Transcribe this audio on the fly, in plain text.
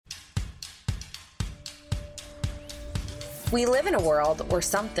We live in a world where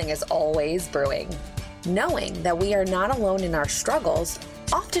something is always brewing. Knowing that we are not alone in our struggles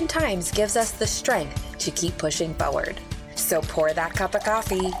oftentimes gives us the strength to keep pushing forward. So pour that cup of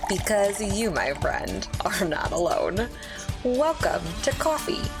coffee because you, my friend, are not alone. Welcome to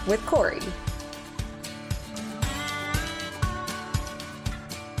Coffee with Corey.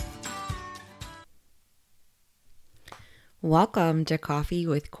 Welcome to Coffee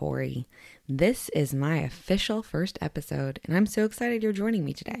with Corey. This is my official first episode, and I'm so excited you're joining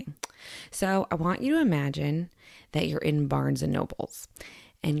me today. So I want you to imagine that you're in Barnes & Nobles,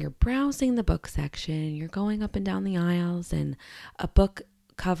 and you're browsing the book section, you're going up and down the aisles, and a book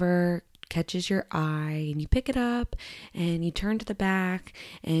cover catches your eye, and you pick it up, and you turn to the back,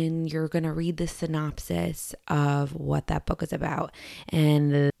 and you're going to read the synopsis of what that book is about.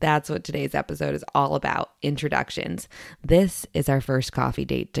 And that's what today's episode is all about, introductions. This is our first coffee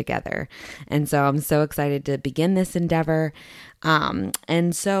date together. And so I'm so excited to begin this endeavor.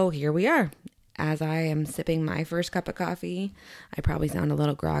 And so here we are. As I am sipping my first cup of coffee, I probably sound a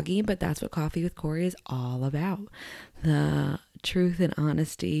little groggy, but that's what Coffee with Corey is all about. The truth and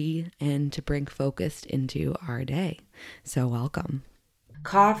honesty, and to bring focus into our day. So welcome.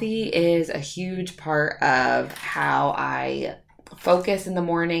 Coffee is a huge part of how I focus in the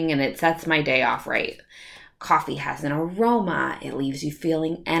morning, and it sets my day off right. Coffee has an aroma. It leaves you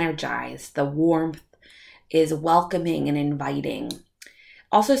feeling energized. The warmth is welcoming and inviting.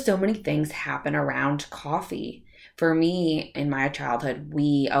 Also, so many things happen around coffee. For me, in my childhood,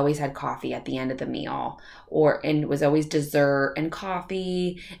 we always had coffee at the end of the meal, and it was always dessert and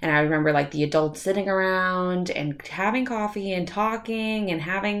coffee. And I remember like the adults sitting around and having coffee and talking and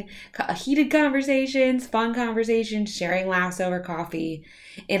having heated conversations, fun conversations, sharing laughs over coffee.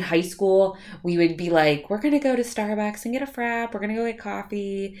 In high school, we would be like, we're going to go to Starbucks and get a frap. We're going to go get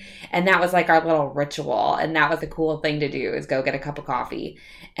coffee. And that was like our little ritual. And that was the cool thing to do, is go get a cup of coffee.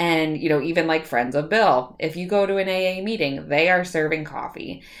 And, even like Friends of Bill, if you go to an AA meeting, they are serving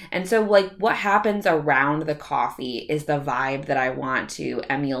coffee. And so like what happens around the coffee is the vibe that I want to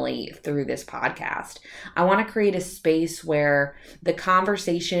emulate through this podcast. I want to create a space where the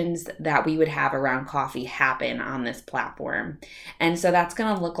conversations that we would have around coffee happen on this platform. And so that's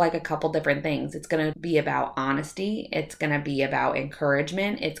going to look like a couple different things. It's going to be about honesty. It's going to be about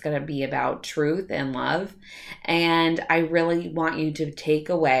encouragement. It's going to be about truth and love. And I really want you to take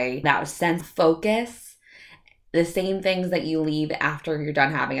away that sense of focus, the same things that you leave after you're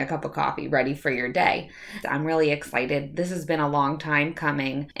done having a cup of coffee, ready for your day. I'm really excited. This has been a long time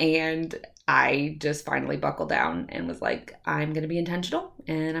coming, and I just finally buckled down and was like, I'm going to be intentional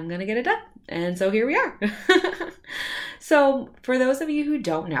and I'm going to get it done. And so here we are. So for those of you who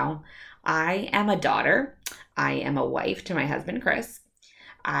don't know, I am a daughter. I am a wife to my husband, Chris.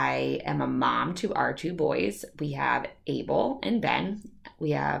 I am a mom to our two boys. We have Abel and Ben.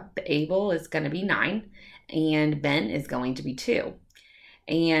 Abel is going to be 9 and Ben is going to be 2.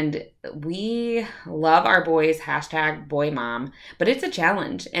 And we love our boys, #boymom, but it's a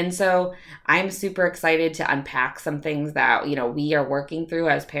challenge. And so I'm super excited to unpack some things that, we are working through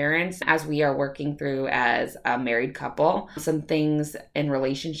as parents, as we are working through as a married couple, some things in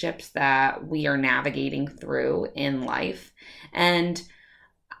relationships that we are navigating through in life. And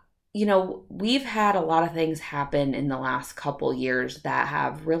we've had a lot of things happen in the last couple years that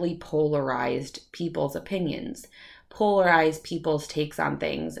have really polarized people's opinions, polarized people's takes on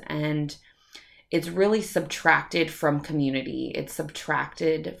things, and it's really subtracted from community. It's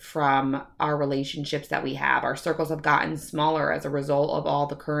subtracted from our relationships that we have. Our circles have gotten smaller as a result of all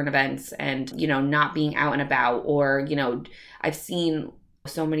the current events and, not being out and about, or, I've seen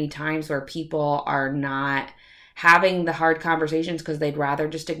so many times where people are not having the hard conversations because they'd rather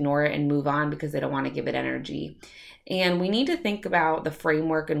just ignore it and move on because they don't want to give it energy. And we need to think about the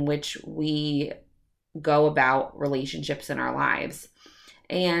framework in which we go about relationships in our lives.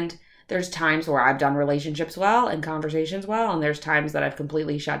 And there's times where I've done relationships well and conversations well, and there's times that I've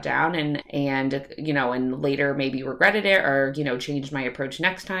completely shut down and later maybe regretted it or, changed my approach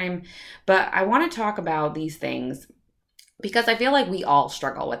next time. But I want to talk about these things because I feel like we all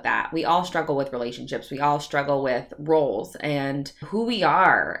struggle with that. We all struggle with relationships. We all struggle with roles and who we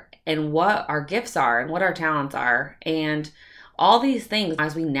are and what our gifts are and what our talents are. And all these things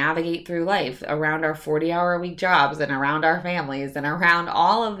as we navigate through life around our 40-hour-a-week jobs and around our families and around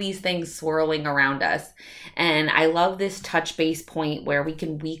all of these things swirling around us. And I love this touch base point where we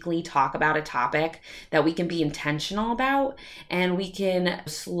can weekly talk about a topic that we can be intentional about, and we can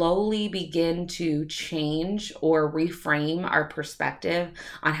slowly begin to change or reframe our perspective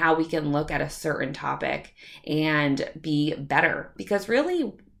on how we can look at a certain topic and be better. Because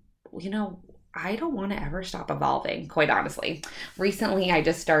really, I don't want to ever stop evolving, quite honestly. Recently, I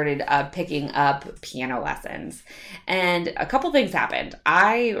just started picking up piano lessons, and a couple things happened.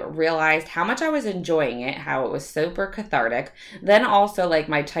 I realized how much I was enjoying it, how it was super cathartic. Then also, like,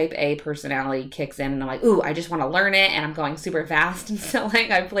 my type A personality kicks in, and I'm like, ooh, I just want to learn it, and I'm going super fast. And so, like,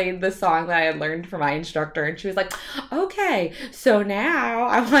 I played the song that I had learned from my instructor, and she was like, okay, so now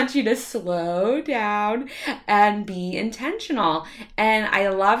I want you to slow down and be intentional. And I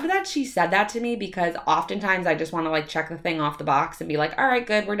loved that she said that to me, because oftentimes I just want to like check the thing off the box and be like, all right,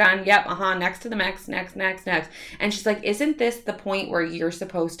 good, we're done. Yep, next to the next. And she's like, isn't this the point where you're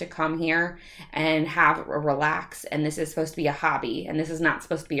supposed to come here and relax? And this is supposed to be a hobby, and this is not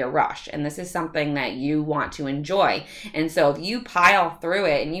supposed to be a rush. And this is something that you want to enjoy. And so if you pile through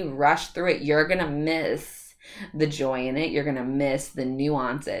it and you rush through it, you're going to miss the joy in it. You're going to miss the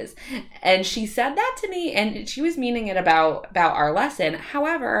nuances. And she said that to me, and she was meaning it about our lesson.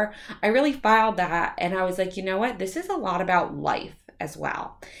 However, I really filed that, and I was like, you know what? This is a lot about life as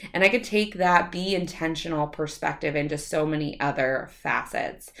well. And I could take that be intentional perspective into so many other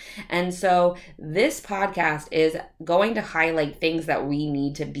facets. And so this podcast is going to highlight things that we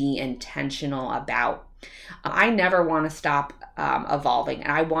need to be intentional about. I never want to stop evolving,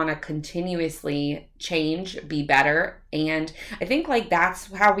 and I want to continuously change, be better. And I think like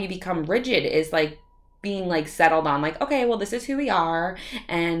that's how we become rigid, is like being like settled on like, okay, well, this is who we are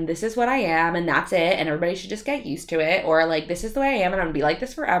and this is what I am and that's it, and everybody should just get used to it. Or like, this is the way I am and I'm gonna be like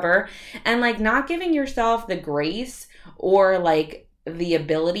this forever. And like not giving yourself the grace or like the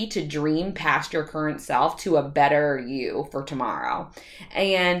ability to dream past your current self to a better you for tomorrow.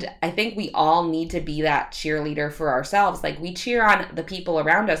 And I think we all need to be that cheerleader for ourselves. Like we cheer on the people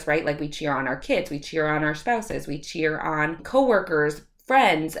around us, right? Like we cheer on our kids, we cheer on our spouses, we cheer on coworkers,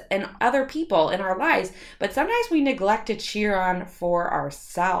 friends, and other people in our lives. But sometimes we neglect to cheer on for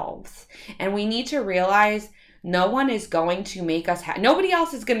ourselves. And we need to realize no one is going to make us nobody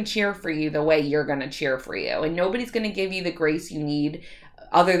else is going to cheer for you the way you're going to cheer for you. And nobody's going to give you the grace you need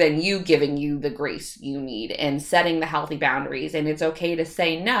other than you giving you the grace you need and setting the healthy boundaries. And it's okay to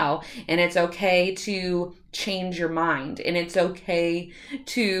say no. And it's okay to change your mind. And it's okay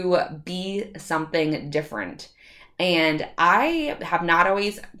to be something different. And I have not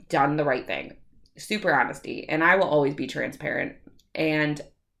always done the right thing. Super honesty. And I will always be transparent. And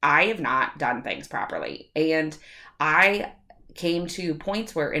I have not done things properly. And I came to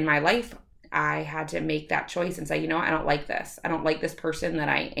points where in my life, I had to make that choice and say, you know what? I don't like this. I don't like this person that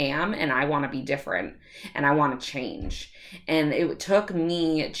I am, and I want to be different, and I want to change. And it took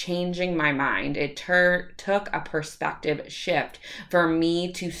me changing my mind. It took a perspective shift for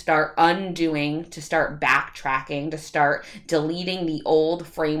me to start undoing, to start backtracking, to start deleting the old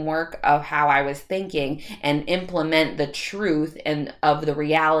framework of how I was thinking and implement the truth and of the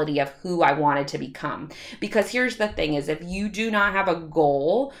reality of who I wanted to become. Because here's the thing is, if you do not have a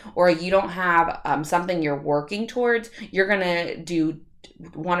goal or you don't have something you're working towards, you're going to do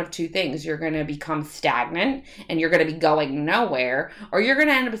one of two things. You're going to become stagnant and you're going to be going nowhere, or you're going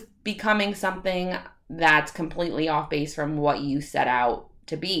to end up becoming something that's completely off base from what you set out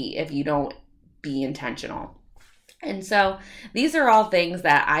to be if you don't be intentional. And so these are all things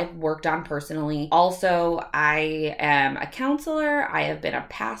that I've worked on personally. Also, I am a counselor. I have been a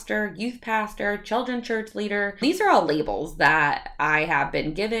pastor, youth pastor, children's church leader. These are all labels that I have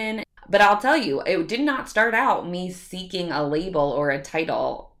been given. But I'll tell you, it did not start out me seeking a label or a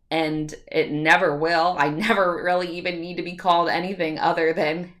title, and it never will. I never really even need to be called anything other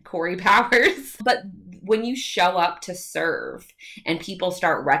than Corey Powers. But when you show up to serve and people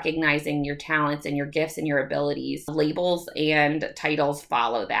start recognizing your talents and your gifts and your abilities, labels and titles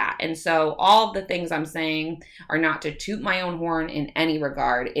follow that. And so all of the things I'm saying are not to toot my own horn in any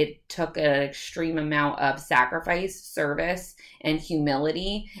regard. It took an extreme amount of sacrifice, service, and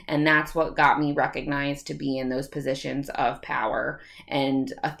humility. And that's what got me recognized to be in those positions of power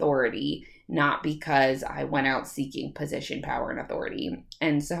and authority, not because I went out seeking position, power, and authority.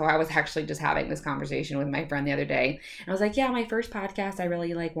 And so I was actually just having this conversation with my friend the other day. And I was like, yeah, my first podcast, I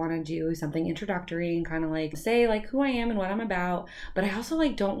really want to do something introductory and kind of say who I am and what I'm about. But I also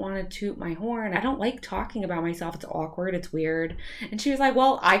don't want to toot my horn. I don't like talking about myself. It's awkward. It's weird. And she was like,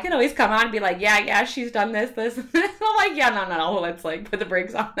 well, I could always come on and be like, yeah, she's done this. I'm like, yeah, no, let's put the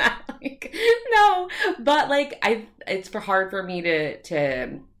brakes on that. No, but it's hard for me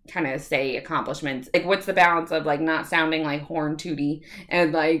to kind of say accomplishments. Like, what's the balance of like not sounding like horn tooty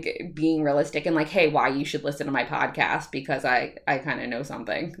and like being realistic and like, hey, why you should listen to my podcast because I kind of know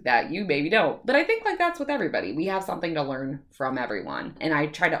something that you maybe don't. But I think like that's with everybody. We have something to learn from everyone. And I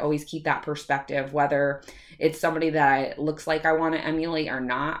try to always keep that perspective, whether it's somebody that looks like I want to emulate or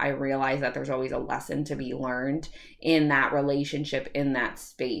not. I realize that there's always a lesson to be learned in that relationship, in that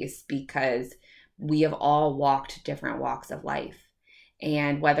space, because we have all walked different walks of life.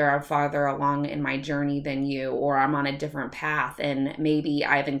 And whether I'm farther along in my journey than you, or I'm on a different path and maybe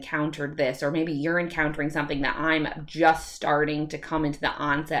I've encountered this, or maybe you're encountering something that I'm just starting to come into the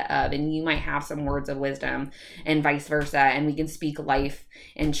onset of, and you might have some words of wisdom and vice versa. And we can speak life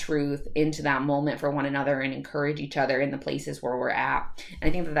and truth into that moment for one another and encourage each other in the places where we're at. And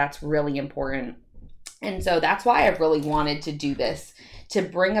I think that that's really important. And so that's why I've really wanted to do this, to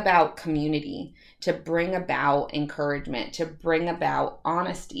bring about community, to bring about encouragement, to bring about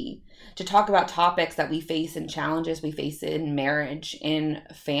honesty, to talk about topics that we face and challenges we face in marriage, in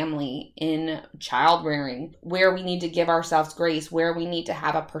family, in child rearing, where we need to give ourselves grace, where we need to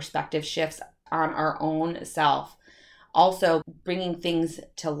have a perspective shift on our own self. Also bringing things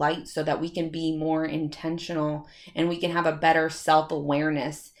to light so that we can be more intentional and we can have a better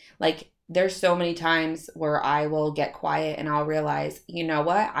self-awareness. Like, there's so many times where I will get quiet and I'll realize, you know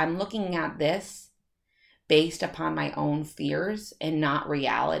what? I'm looking at this based upon my own fears and not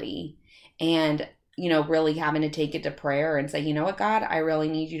reality. And, really having to take it to prayer and say, you know what, God, I really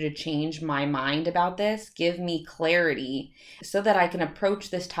need you to change my mind about this. Give me clarity so that I can approach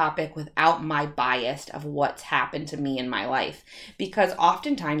this topic without my bias of what's happened to me in my life. Because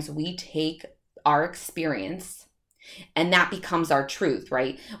oftentimes we take our experience and that becomes our truth,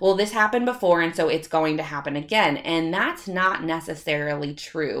 right? Well, this happened before, and so it's going to happen again. And that's not necessarily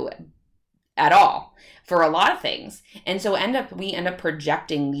true at all for a lot of things. And so we end up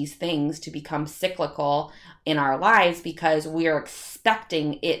projecting these things to become cyclical in our lives because we are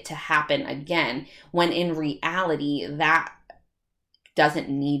expecting it to happen again, when in reality, that doesn't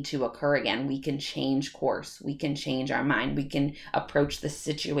need to occur again. We can change course. We can change our mind. We can approach the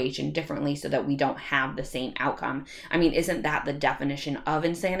situation differently so that we don't have the same outcome. I mean, isn't that the definition of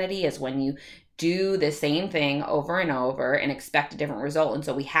insanity? Is when you do the same thing over and over and expect a different result. And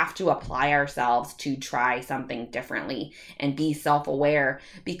so we have to apply ourselves to try something differently and be self-aware,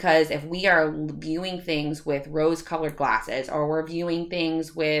 because if we are viewing things with rose-colored glasses, or we're viewing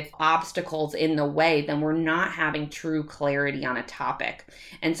things with obstacles in the way, then we're not having true clarity on a topic.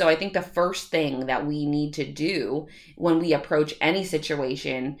 And so I think the first thing that we need to do when we approach any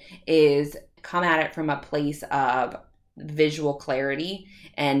situation is come at it from a place of visual clarity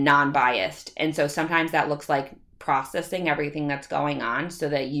and non-biased. And so sometimes that looks like processing everything that's going on so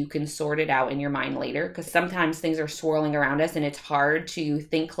that you can sort it out in your mind later, because sometimes things are swirling around us and it's hard to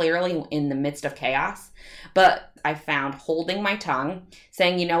think clearly in the midst of chaos. But I found holding my tongue,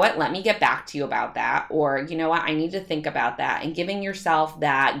 saying, you know what, let me get back to you about that, or you know what, I need to think about that, and giving yourself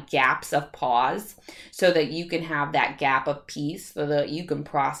that gaps of pause so that you can have that gap of peace, so that you can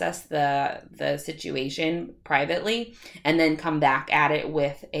process the situation privately and then come back at it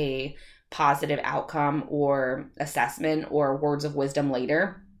with a positive outcome or assessment or words of wisdom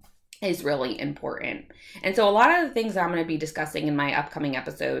later, is really important. And so a lot of the things I'm going to be discussing in my upcoming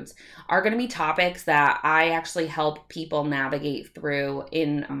episodes are going to be topics that I actually help people navigate through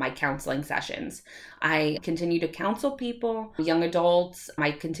in my counseling sessions. I continue to counsel people, young adults.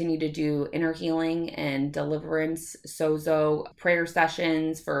 I continue to do inner healing and deliverance, sozo prayer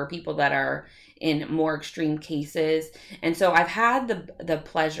sessions for people that are in more extreme cases. And so I've had the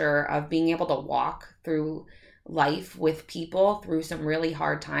pleasure of being able to walk through life with people through some really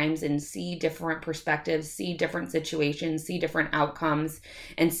hard times and see different perspectives, see different situations, see different outcomes,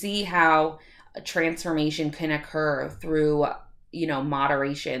 and see how a transformation can occur through,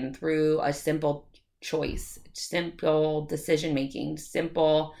 moderation, through a simple choice, simple decision making,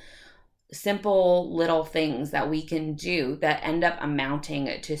 simple little things that we can do that end up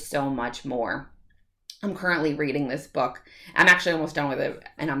amounting to so much more. I'm currently reading this book. I'm actually almost done with it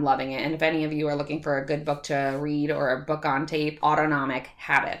and I'm loving it. And if any of you are looking for a good book to read or a book on tape, Autonomic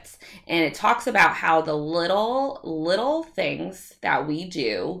Habits. And it talks about how the little things that we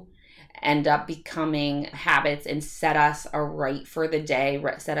do end up becoming habits and set us aright for the day,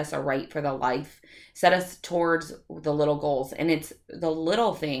 set us aright for the life, set us towards the little goals. And it's the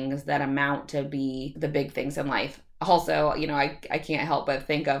little things that amount to be the big things in life. Also, I can't help but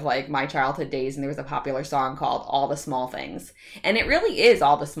think of like my childhood days, and there was a popular song called All the Small Things. And it really is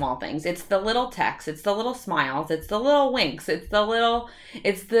all the small things. It's the little texts, it's the little smiles, it's the little winks, it's the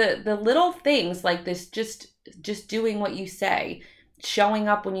little things like this, just doing what you say, showing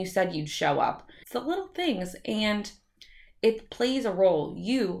up when you said you'd show up. It's the little things, and it plays a role.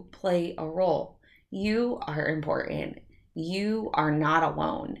 You play a role. You are important. You are not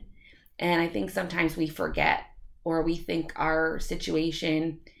alone. And I think sometimes we forget, or we think our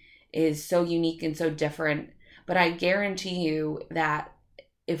situation is so unique and so different. But I guarantee you that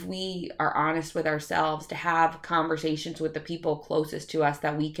if we are honest with ourselves, to have conversations with the people closest to us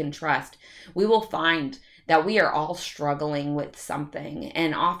that we can trust, we will find that we are all struggling with something.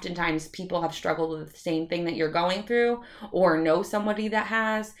 And oftentimes people have struggled with the same thing that you're going through, or know somebody that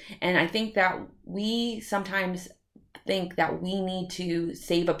has. And I think that we sometimes think that we need to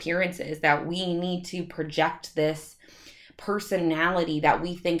save appearances, that we need to project this personality that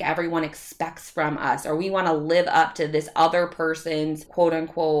we think everyone expects from us, or we want to live up to this other person's quote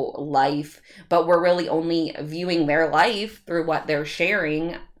unquote life, but we're really only viewing their life through what they're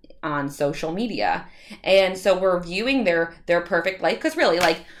sharing on social media. And so we're viewing their perfect life, because really,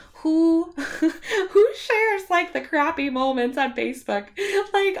 like, who shares like the crappy moments on Facebook?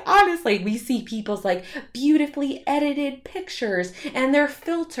 Like, honestly, we see people's like beautifully edited pictures and their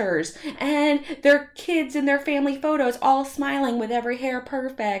filters and their kids and their family photos all smiling with every hair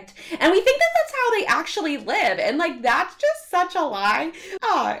perfect. And we think that that's how they actually live. And like, that's just such a lie.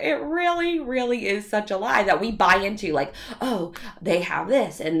 It really, really is such a lie that we buy into. Like, oh, they have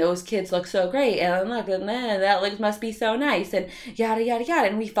this and those kids look so great. And look, and that looks must be so nice. And yada, yada, yada.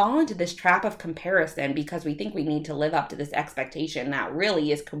 And we fall into this trap of comparison because we think we need to live up to this expectation that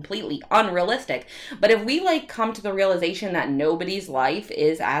really is completely unrealistic. But if we like come to the realization that nobody's life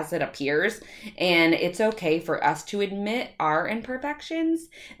is as it appears, and it's okay for us to admit our imperfections,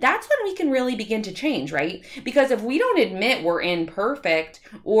 that's when we can really begin to change, right? Because if we don't admit we're imperfect,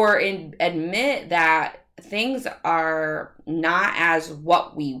 or admit that things are not as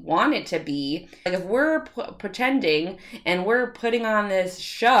what we want it to be, like if we're pretending and we're putting on this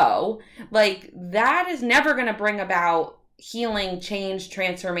show, like that is never going to bring about healing, change,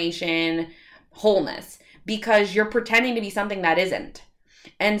 transformation, wholeness, because you're pretending to be something that isn't.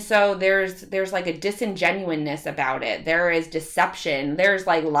 And so there's like a disingenuousness about it. There is deception. There's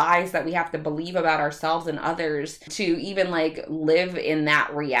like lies that we have to believe about ourselves and others to even like live in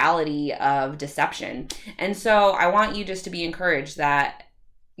that reality of deception. And so I want you just to be encouraged that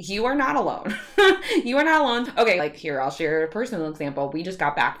you are not alone. You are not alone. Okay, like here, I'll share a personal example. We just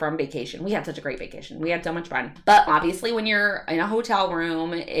got back from vacation. We had such a great vacation. We had so much fun. But obviously when you're in a hotel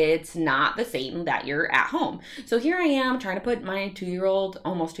room, it's not the same that you're at home. So here I am trying to put my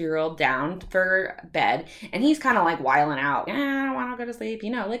almost 2-year-old down for bed. And he's kind of like wiling out. I don't want to go to sleep,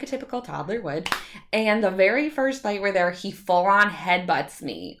 like a typical toddler would. And the very first night we're there, he full on headbutts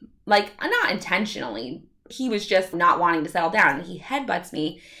me. Like, not intentionally. He was just not wanting to settle down. He headbutts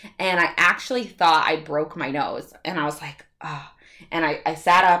me, and I actually thought I broke my nose. And I was like, oh. And I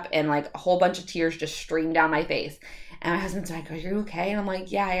sat up, and like a whole bunch of tears just streamed down my face. And my husband's like, are you okay? And I'm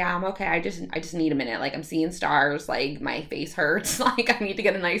like, yeah, I'm okay. I just need a minute. Like, I'm seeing stars. Like, my face hurts. Like, I need to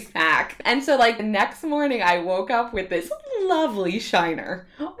get a nice snack. And so, like, the next morning, I woke up with this lovely shiner.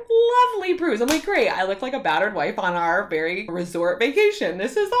 Lovely bruise. I'm like, great. I look like a battered wife on our very resort vacation.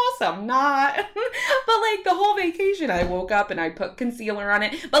 This is awesome. Not. But, like, the whole vacation, I woke up and I put concealer on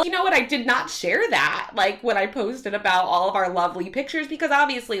it. But you know what? I did not share that, like, when I posted about all of our lovely pictures, because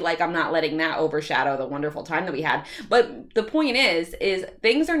obviously, like, I'm not letting that overshadow the wonderful time that we had. But the point is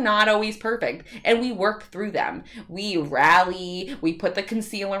things are not always perfect, and we work through them. We rally, we put the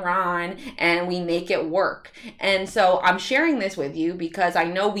concealer on, and we make it work. And so I'm sharing this with you because I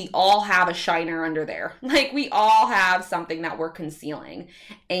know we all have a shiner under there. Like, we all have something that we're concealing,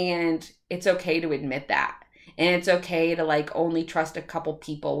 and it's okay to admit that. And it's okay to like only trust a couple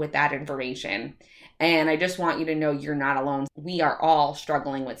people with that information. And I just want you to know you're not alone. We are all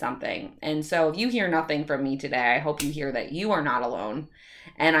struggling with something. And so if you hear nothing from me today, I hope you hear that you are not alone.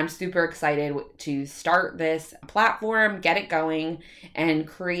 And I'm super excited to start this platform, get it going, and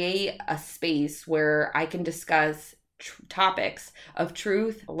create a space where I can discuss topics of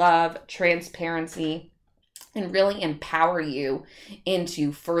truth, love, transparency, and really empower you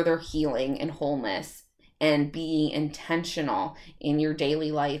into further healing and wholeness, and be intentional in your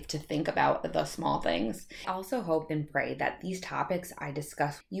daily life to think about the small things. I also hope and pray that these topics I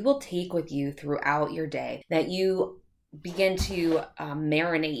discuss, you will take with you throughout your day, that you begin to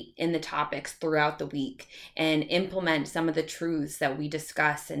marinate in the topics throughout the week and implement some of the truths that we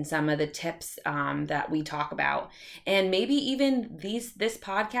discuss and some of the tips that we talk about. And maybe even this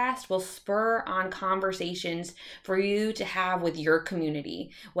podcast will spur on conversations for you to have with your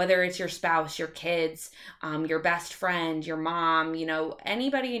community, whether it's your spouse, your kids, your best friend, your mom,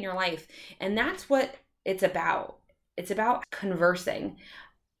 anybody in your life. And that's what it's about. It's about conversing.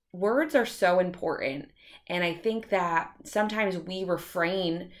 Words are so important. And I think that sometimes we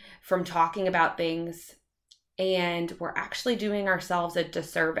refrain from talking about things and we're actually doing ourselves a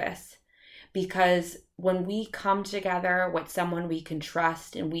disservice, because when we come together with someone we can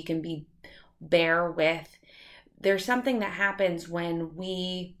trust and we can be bare with, there's something that happens when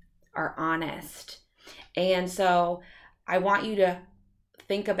we are honest. And so I want you to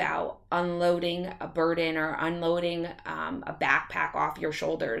think about unloading a burden or unloading a backpack off your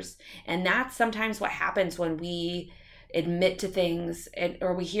shoulders. And that's sometimes what happens when we admit to things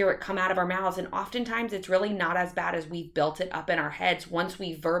or we hear it come out of our mouths. And oftentimes it's really not as bad as we've built it up in our heads once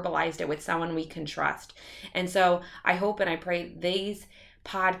we've verbalized it with someone we can trust. And so I hope and I pray these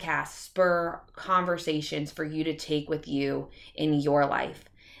podcasts spur conversations for you to take with you in your life.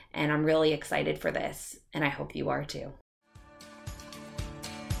 And I'm really excited for this, and I hope you are too.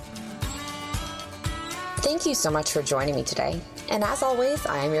 Thank you so much for joining me today. And as always,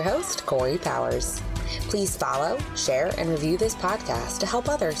 I am your host, Corey Powers. Please follow, share, and review this podcast to help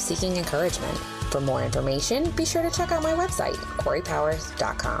others seeking encouragement. For more information, be sure to check out my website,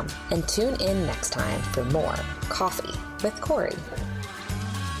 CoreyPowers.com, and tune in next time for more Coffee with Corey.